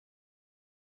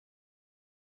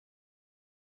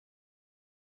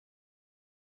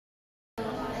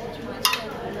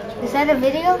that a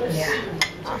video? Yeah.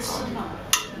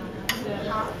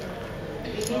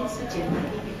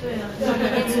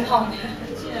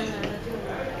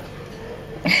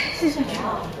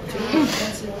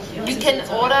 You can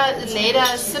order later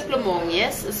supplement,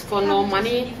 yes? It's for no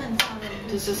money.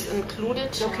 This is included.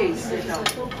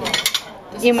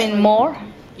 You mean more?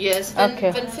 Yes,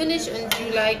 Okay. when finished and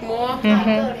you like more.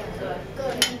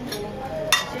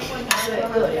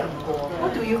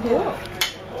 What do you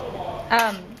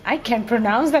have? I can't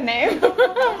pronounce the name.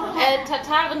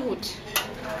 Tatarenhut.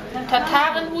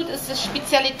 Tatarenhut ist die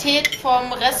Spezialität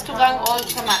vom Restaurant Old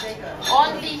Zermatt.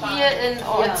 Only here in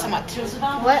Old Zermatt.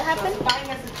 What happened?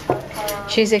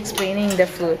 She's explaining the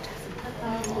food.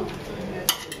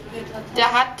 Der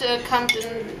hat kommt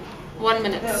in 1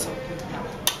 minute.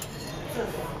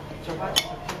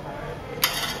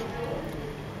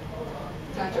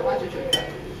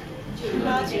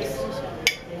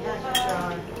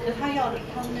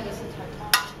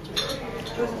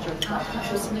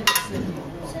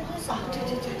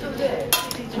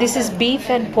 This is beef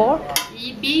and pork?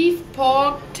 Beef,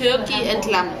 pork, turkey and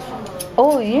lamb.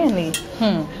 Oh, really?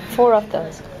 4 of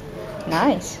those.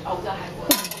 Nice.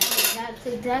 That's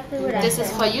exactly what I This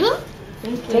is for you?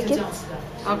 Take it.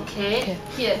 Okay.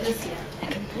 Here, this here.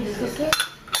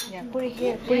 Yeah, put it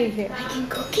here. Put it here. I can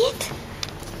cook it.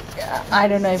 I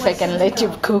don't know if I can let you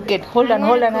cook it. Hold on,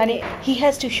 honey. He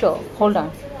has to show. Hold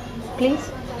on.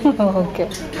 Please. Okay.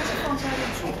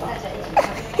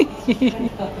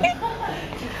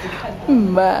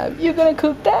 Mom, you're gonna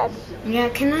cook that? Yeah,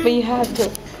 can I? But you have to.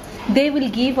 They will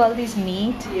give all this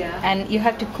meat and you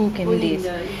have to cook in this.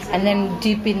 And then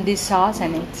dip in this sauce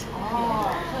and it.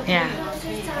 Yeah.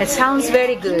 It sounds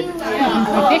very good.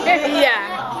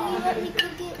 Yeah.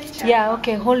 Yeah,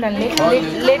 okay, hold on.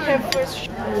 Let her first.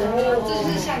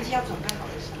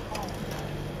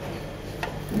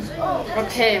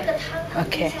 Okay.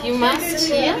 Okay. You must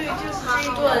here.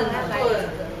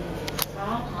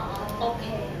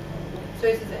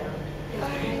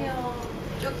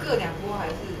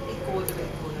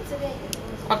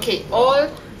 Okay, all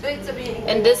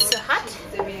in this hut.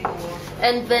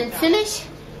 And when finish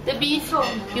the beef,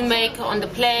 you make on the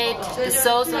plate, the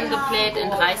sauce on the plate,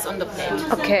 and rice on the plate.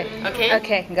 Okay. Okay?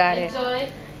 Okay, got it.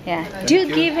 Enjoy. Yeah. Do you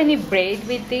give any bread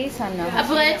with this or no? A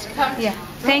bread, come. Yeah.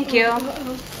 Thank you.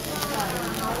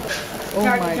 Oh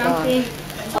my God.